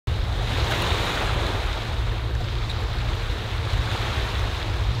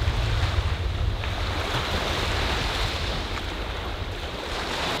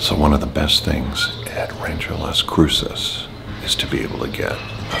So one of the best things at Rancho Las Cruces is to be able to get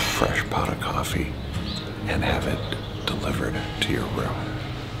a fresh pot of coffee and have it delivered to your room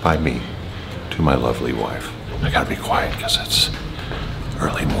by me to my lovely wife. I gotta be quiet because it's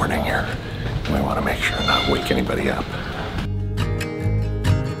early morning here and we want to make sure not wake anybody up.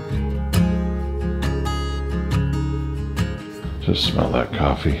 Just smell that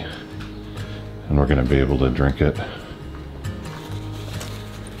coffee and we're gonna be able to drink it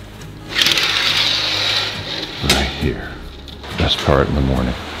right here. Best part in the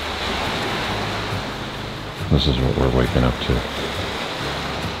morning. This is what we're waking up to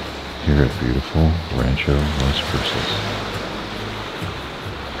here at beautiful Rancho Las Cruces.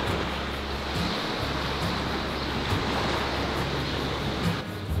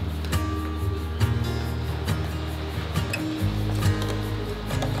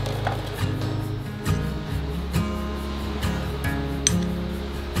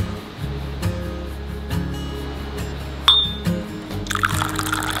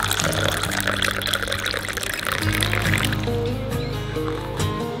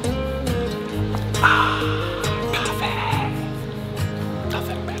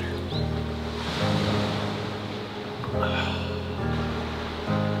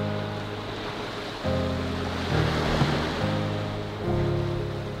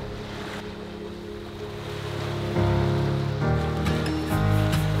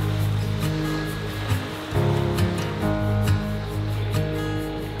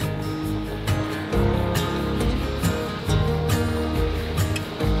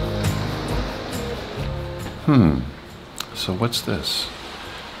 So what's this?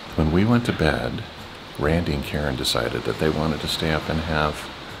 When we went to bed, Randy and Karen decided that they wanted to stay up and have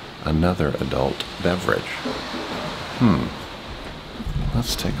another adult beverage.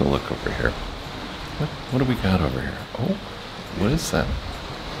 Let's take a look over here. What do we got over here? Oh, what is that?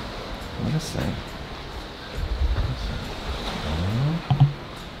 What is that?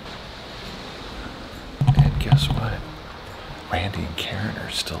 And guess what? Randy and Karen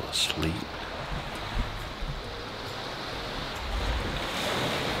are still asleep.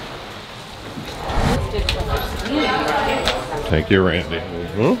 Thank you, Randy.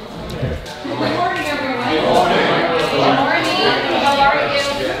 Good morning, everyone. Good morning. How are you?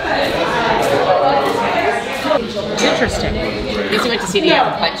 Interesting. We just went to see the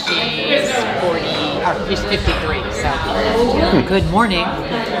apple punch. She's 40, or she's 53. So, good morning.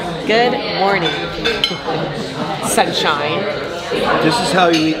 Good morning. Sunshine. This is how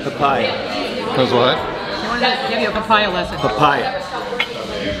you eat papaya. Cause what? I want to give you a papaya lesson. Papaya.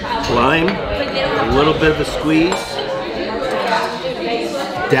 Lime, a little bit of a squeeze,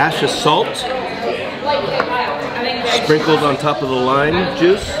 dash of salt, sprinkled on top of the lime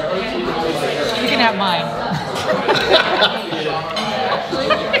juice. You can have mine.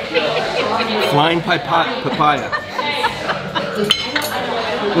 Flying papaya.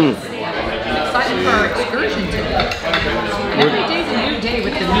 Excited for our excursion today. Every day's a new day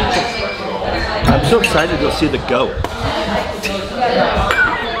with the beaches. I'm so excited to go see the goat.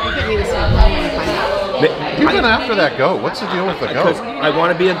 You've been after that goat. What's the deal with the Because goat? I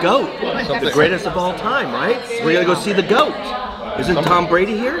want to be a goat. The greatest of all time, right? We're going to go see the goat. Isn't Tom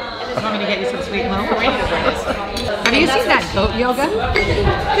Brady here? You want me to get you some sweet milk? Have you seen that goat yoga?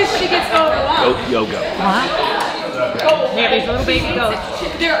 Because she gets overwhelmed. Goat yoga. They have these little baby goats.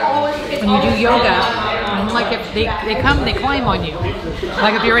 When you do yoga, and like if they come, they climb on you.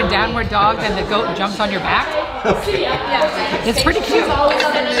 Like if you're in downward dog, then the goat jumps on your back. It's pretty cute.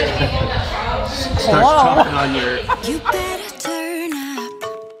 Starts chomping on your... You better turn up.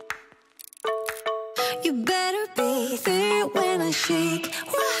 You better be there when I shake.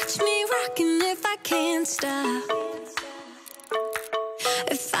 Watch me rocking if I can't stop.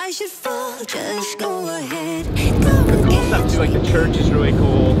 If I should fall, just go ahead. Go Cool stuff too, like the church is really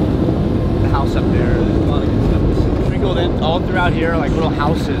cool. The house up there, there's a lot of good stuff. Sprinkled in all throughout here, like little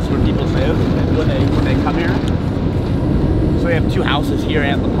houses where people live and when they come here. So they have two houses here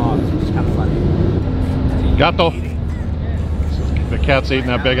and La Paz, which is kind of funny. Gato. The cat's eating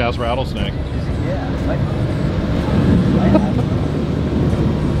that big ass rattlesnake. Yeah, it's like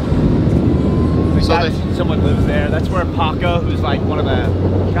someone lives there. That's where Paco, who's like one of the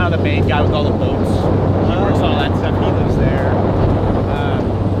kind of the main guy with all the boats. He works on all that stuff. He lives there.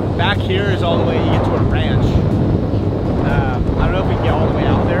 Back here is all the way you get to a ranch. I don't know if we can get all the way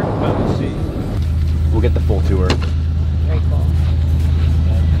out there, but we'll see. We'll get the full tour. Very cool.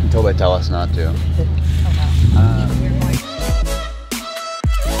 Until they tell us not to.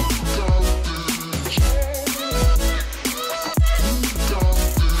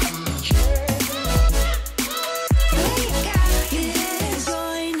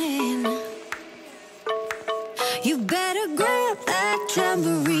 join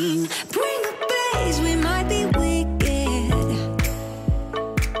tambourine. Bring the bass, we might be wicked.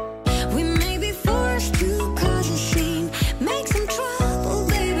 We may be forced to cause a scene. Make some trouble,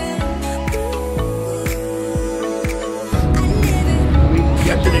 baby. Ooh, I live it.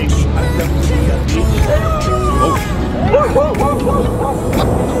 Yesterday,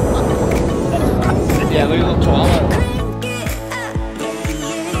 Yeah, look at the little chihuahua.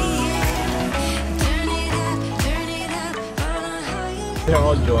 Crank it up, yeah. Turn it up on a higher. They're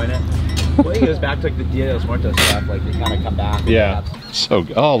all enjoying it. Well, he goes back to like the Dia de los Muertos stuff, like they kind of come back. Yeah. So,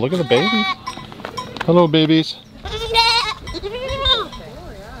 oh, look at the babies. Hello, babies.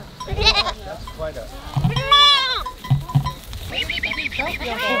 That's quite a...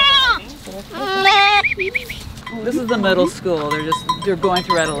 This is the middle school. They're going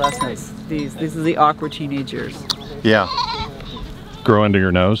through adolescence. These are the awkward teenagers. Yeah. Grow into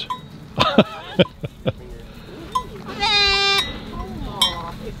your nose.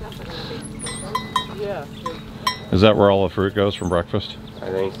 Is that where all the fruit goes from breakfast? I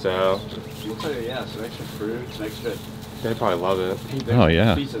think so. Yeah, some extra fruit, some extra... They probably love it. Oh,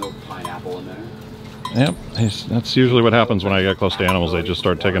 yeah. Piece of pineapple in there. Yep. That's usually what happens when I get close to animals. They just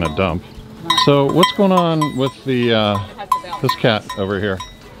start taking a dump. So what's going on with the this cat over here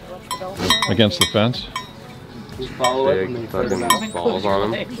against the fence? Big fucking balls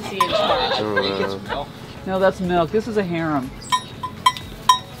on them. No, that's milk. This is a harem.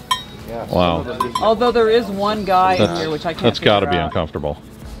 Wow. Although there is one guy in here which I can't. That's got to be figure out. uncomfortable.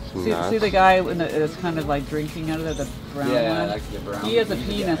 See the guy that's kind of like drinking out of there, the brown one? like the brown. He has a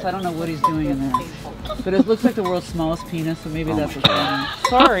penis. I don't know what he's doing in there. But it looks like the world's smallest penis, so maybe that's what's going on.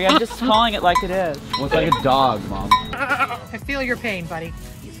 Sorry, I'm just calling it like it is. Well, it's like a dog, Mom. I feel your pain, buddy.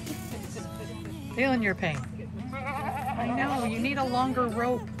 Feeling your pain. I know, you need a longer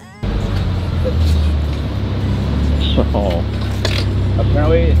rope. Oh.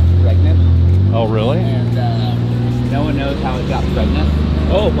 Apparently it's pregnant, Oh, really? and no one knows how it got pregnant.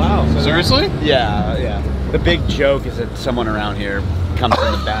 Oh, wow. Seriously? Yeah, yeah. The big joke is that someone around here comes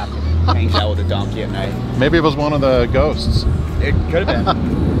in the back and hangs out with a donkey at night. Maybe it was one of the ghosts. It could have been.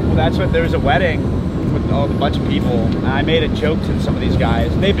 Well, that's what, there was a wedding with a bunch of people, and I made a joke to some of these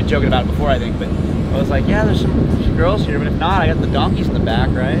guys. They've been joking about it before, I think, but I was like, yeah, there's some girls here, but if not, I got the donkeys in the back,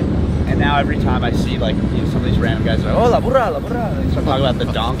 right? And now every time I see, like, you know, some of these random guys are like, oh, la burra, la burra. They start talking about the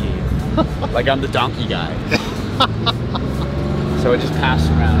donkey. Like I'm the donkey guy. So it just passed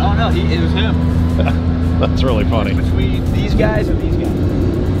around. Oh no, it was him. That's really funny. Between these guys and these guys.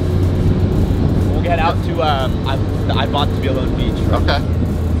 We'll get out to, I bought to be alone beach. Right?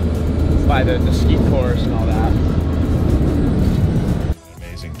 Okay. By the ski course and all that.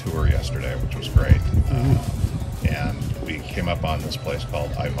 Amazing tour yesterday, which was great. And we came up on this place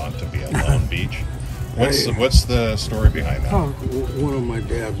called I Want to Be Alone Beach. What's the story behind that? Oh, one of my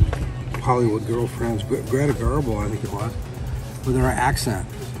dad's Hollywood girlfriends, Greta Garbo, I think it was, with her accent.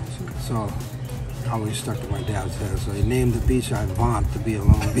 So I always stuck to my dad's head. So he named the beach I Want to Be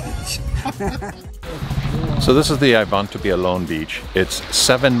Alone Beach. So this is the I Want to Be Alone Beach. It's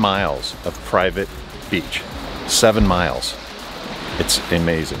 7 miles of private beach. 7 miles. It's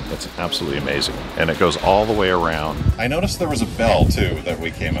amazing. It's absolutely amazing. And it goes all the way around. I noticed there was a bell too that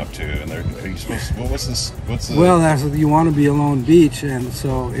we came up to, and are you supposed, what was this? What's the... Well, that's You Want to Be Alone Beach, and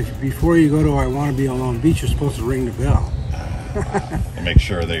so before you go to I Want to Be Alone Beach, you're supposed to ring the bell. To make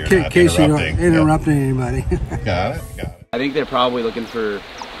sure that you're In not case interrupting. you're not interrupting anybody. Got it, got it. I think they're probably looking for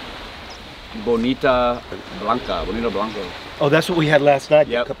Bonita Blanca, Bonito Blanco. Oh, that's what we had last night,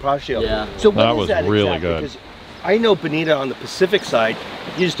 Yep. the Capaccio. Yeah. So what That is was that really exactly? good. Because I know Bonita on the Pacific side,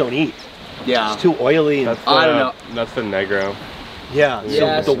 you just don't eat. Yeah. It's too oily. And, I don't know. That's the Negro. yeah,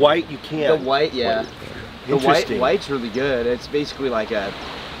 Yes. so the white you can't. The white, yeah. The Interesting. white's really good. It's basically like a,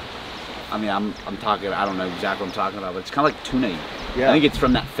 I mean, I'm talking, I don't know exactly what I'm talking about, but it's kind of like tuna. Yeah. I think it's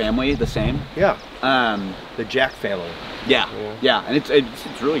from that family, the same. Yeah, Um, the Jack family. yeah, and it's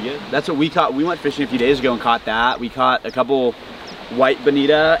really good. That's what we caught. We went fishing a few days ago and caught that. We caught a couple white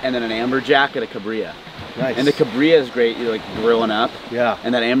bonita and then an amberjack and a cabrilla. Nice. And the cabrilla is great. You're like grilling up. Yeah.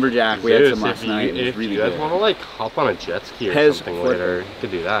 And that amberjack, we had Zeus, some last night. It was if really you guys good. want to like hop on a jet ski or Pez something flipper. later, you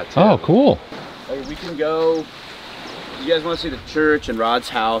could do that too. Oh, cool. Like, we can go. You guys want to see the church and Rod's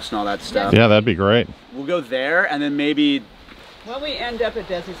house and all that stuff? Yeah, that'd be great. We'll go there and then maybe. When we end up at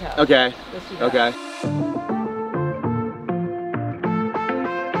Desi's house. Okay. Let's do that. Okay.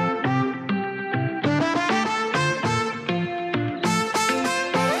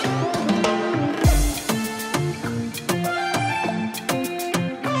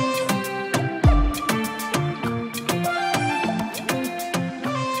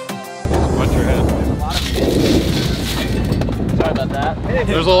 Watch your head. Sorry about that. that.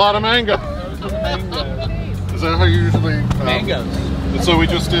 There's a lot of mango. Mangoes. Is that how you usually? Mangoes. So we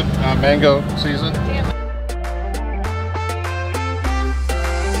just did mango season.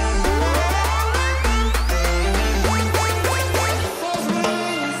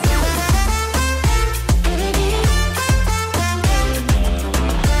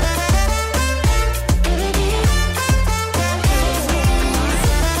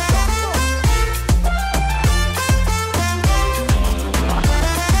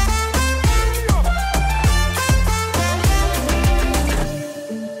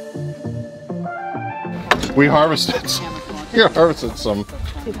 We harvested some.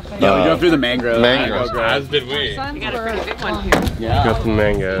 Yeah, we drove through the mangroves. As did we. Yeah. Got some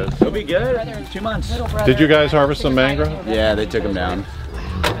mangoes. It'll be good. 2 months. Did you guys harvest some mango? Yeah, they took them down.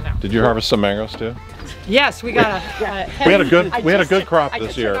 Did you harvest some mangoes too? Yes, we got We had a good crop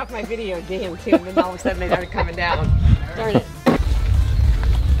this year. I just turned off my video game too, and then all of a sudden they started coming down. Darn it.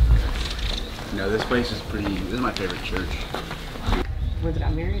 No, this place is pretty. This is my favorite church. Where they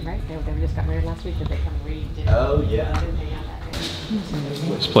got married, right? They just got married last week. Did they come and read? Oh yeah.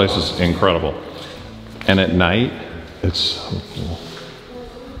 This place is incredible, and at night, it's so cool.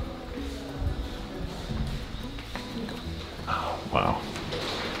 Oh, wow.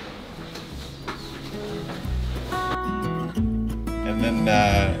 And then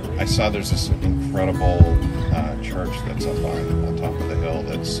I saw there's this incredible church that's up on top of the hill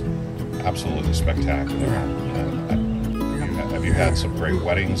that's absolutely spectacular. Have you had some great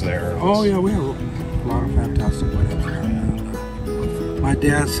weddings there? Oh yeah, we have a lot of fantastic weddings there. My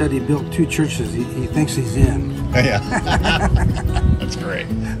dad said he built 2 churches he thinks he's in. Yeah. That's great.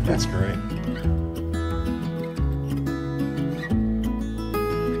 That's great.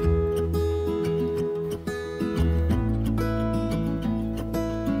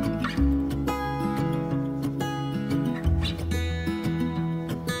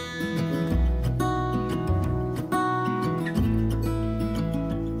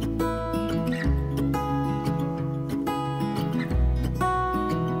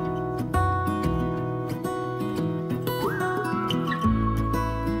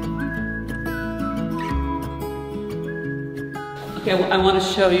 Okay, I want to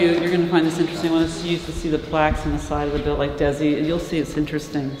show you, you're going to find this interesting. I want to use to see the plaques on the side of the building, like Desi, and you'll see it's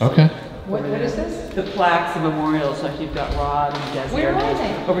interesting. Okay. What is this? The plaques and memorials, like you've got Rod and Desi. Where are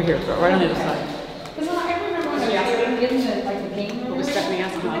they? Over here, right on the other side. Because I remember when we were getting the game. What was Stephanie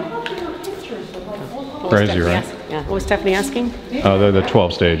asking? Crazy, right? Yeah. What was Stephanie asking? Oh, they're the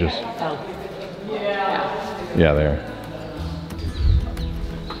 12 stages. Oh. Yeah, they are.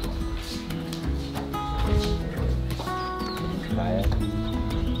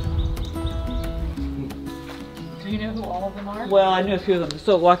 Do you know who all of them are? Well, I knew a few of them.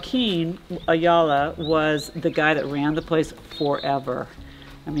 So Joaquin Ayala was the guy that ran the place forever.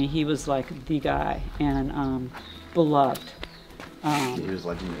 I mean, he was like the guy and beloved. He was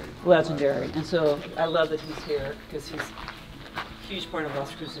legendary. Legendary. And so I love that he's here because he's a huge part of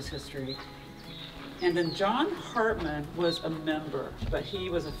Las Cruces history. And then John Hartman was a member, but he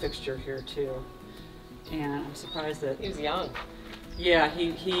was a fixture here too. And I'm surprised that He was young. yeah,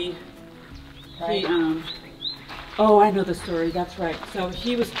 oh, I know the story, that's right. So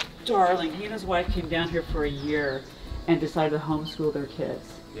he was darling. He and his wife came down here for a year and decided to homeschool their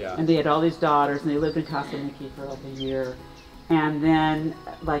kids. Yeah. And they had all these daughters and they lived in Casa Niki for like a year. And then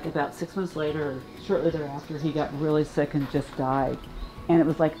like about 6 months later, shortly thereafter, he got really sick and just died. And it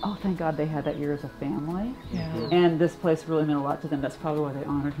was like, oh, thank God they had that year as a family. Yeah. And this place really meant a lot to them. That's probably why they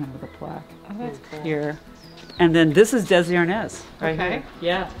honored him with a plaque Oh, that's cool. here. And then this is Desi Arnaz, right Okay. here.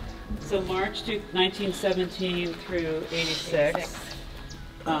 Yeah. So March 1917 through 86.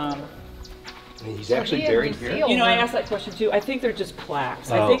 He's actually buried here. You know, I asked that question too. I think they're just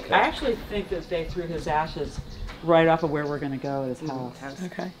plaques. Oh, okay. I actually think that they threw his ashes right off of where we're going to go at his house.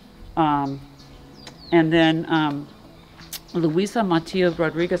 Okay. And then Luisa Matia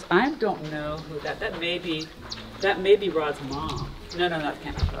Rodriguez. I don't know who that may be. That may be Rod's mom. No, that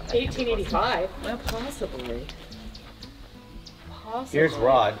can't be Rod. 1885. Well, possibly. Here's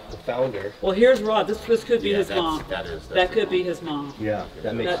Rod, the founder. Well, here's Rod. This could be his that's- mom. that's That could be his mom. Yeah,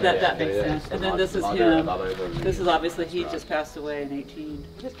 that makes sense. That makes Yeah, sense. yeah. And then this is him. This is obviously he just passed away in 18.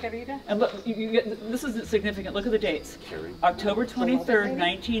 Is this Carita? And look, this is significant. Look at the dates. October 23rd,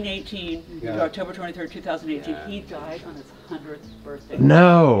 1918 to October 23rd, 2018. He died on his 100th birthday.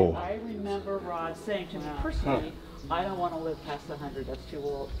 No. I remember Rod saying to me personally, I don't want to live past 100. That's too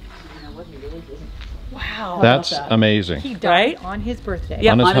old. You know what? He really didn't. Wow. That's amazing. He died on his birthday.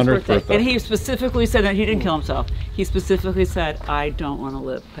 Yeah, On his 100th birthday. birthday. And he specifically said that he didn't kill himself. He specifically said, I don't want to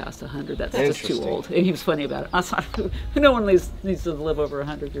live past 100. That's just too old. And he was funny about it. No one needs to live over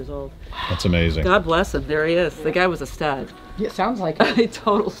 100 years old. That's amazing. God bless him. There he is. The guy was a stud. It sounds like A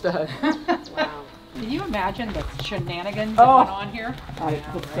total stud. Wow. Can you imagine the shenanigans that went on here?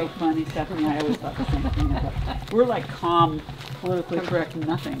 It's so funny, Stephanie. I always thought the same thing. But we're like calm, politically correct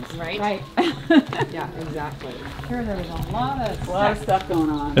nothings. Right? Right. Yeah, exactly. Here there was a lot of Stuff going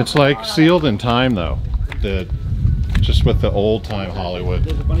on. It's like sealed in time, though. Just with the old time Hollywood.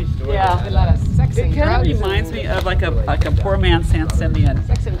 There's a funny story. Yeah. a lot of sex and It kind drugs. of reminds me of like a poor man's San Simeon.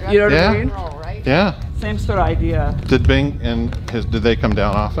 Sex and drugs. You know what I Yeah. mean? Right? Yeah. Same sort of idea. Did Bing and did they come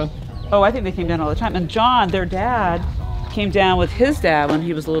down often? Oh, I think they came down all the time. And John, their dad, came down with his dad when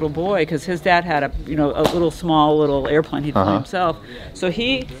he was a little boy, because his dad had a small little airplane he'd fly himself. So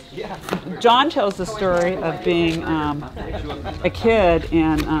John tells the story of being a kid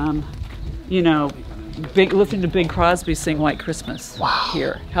and listening to Bing Crosby sing White Christmas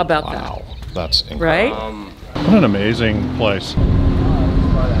here. How about that? Wow, that's incredible. Right? What an amazing place.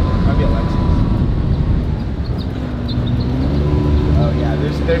 Probably Alexis. Oh yeah,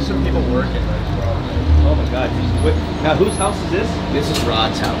 there's some people working. Oh my God! Now whose house is this? This is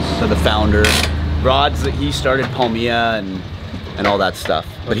Rod's house. So the founder, he started Palmia and all that stuff.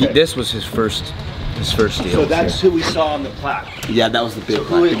 But this was his first deal. So that's who we saw on the plaque. Yeah, that was the big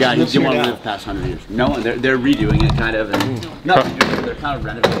plaque. The guy who didn't want to live past 100 years. No, they're redoing it kind of, and not redoing it, they're kind of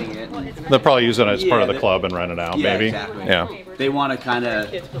renovating it. They'll probably use it as part of the club and rent it out, Yeah, maybe. exactly. Yeah. They want to kind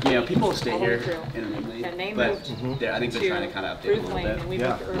of, people will stay here intermittently, but I think they're trying to kind of update it a little bit.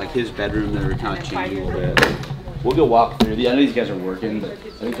 Yeah. Like his bedroom, they're kind of changing a little bit. We'll go walk through. I know these guys are working, but I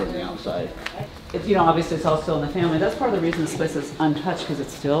think they're on the outside. It's, obviously it's all still in the family. That's part of the reason this place is untouched, because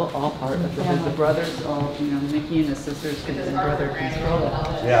it's still all part of the brothers. All Mickey and his sisters and his brother control it.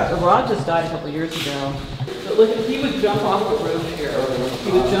 Yeah. So Rod just died a couple of years ago. But look, he would jump off the roof here.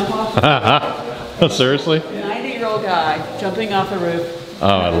 He would jump off. Seriously? 90-year-old guy jumping off the roof. Oh,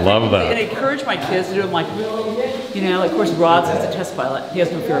 I love And that. I encourage my kids to do them like, of course Rod's is a test pilot. He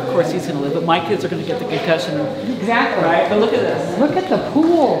has no fear, of course he's going to live, but my kids are going to get the concussion. Exactly. Right? But look at this. Look at the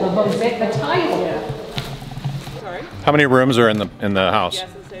pool, the mosaic, the tile. Yeah. Sorry? How many rooms are in the house?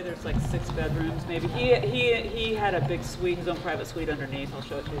 Yes, I'd say there's like 6 bedrooms, maybe. He had a big suite, his own private suite underneath. I'll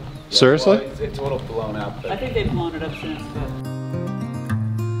show it to you. Seriously? Well, it's a little blown up. I think they've blown it up since. But.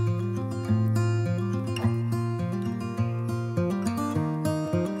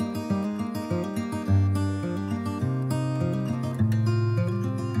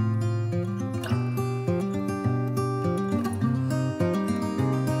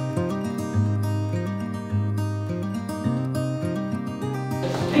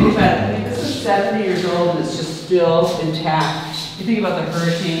 This is 70 years old and it's just still intact. You think about the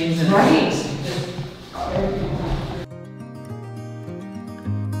hurricanes and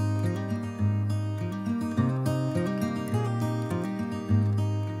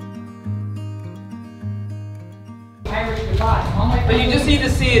But you just need to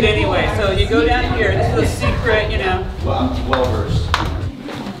see it anyway. So you go down here. This is a secret, Well versed.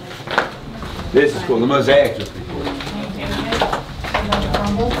 This is cool. The mosaics are pretty cool.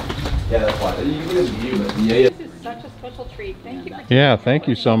 Yeah, that's why. You can just view it. Yeah. This is such a special treat. Thank you for Yeah, thank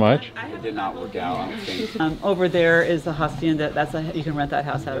you so much. It did not work out, I think. Over there is the hacienda. You can rent that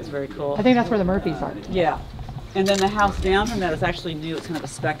house out. It's very cool. I think that's where the Murphys are. Yeah. And then the house down from that is actually new. It's kind of a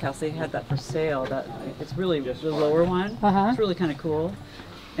spec house. They had that for sale. It's really the lower one. It's really kind of cool.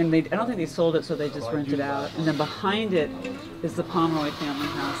 And I don't think they sold it, so they just rent it out. And then behind it is the Pomeroy family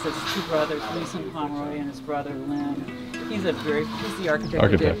house. It's 2 brothers, Lisa Pomeroy and his brother Lynn. He's the architect.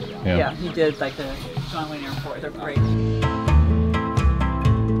 Architect, yeah. He did like the John Wayne Airport. They're great.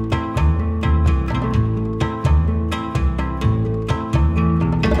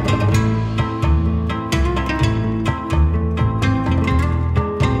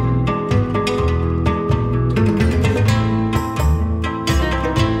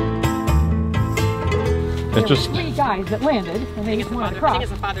 There were 3 guys that landed, and they just wanted to cross. I think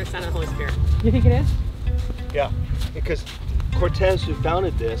it's the Father, Son, and Holy Spirit. You think it is? Yeah, because Cortes, who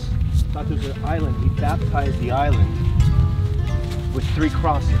founded this, thought there was an island. He baptized the island with 3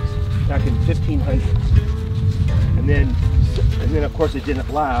 crosses back in 1500s. And then of course it didn't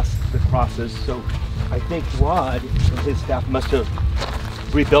last, the crosses, so I think Rod and his staff must have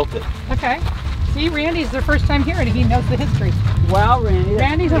rebuilt it. Okay. See, Randy's their first time here, and he knows the history. Wow, Randy.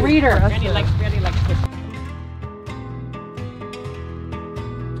 Randy's a reader. Randy likes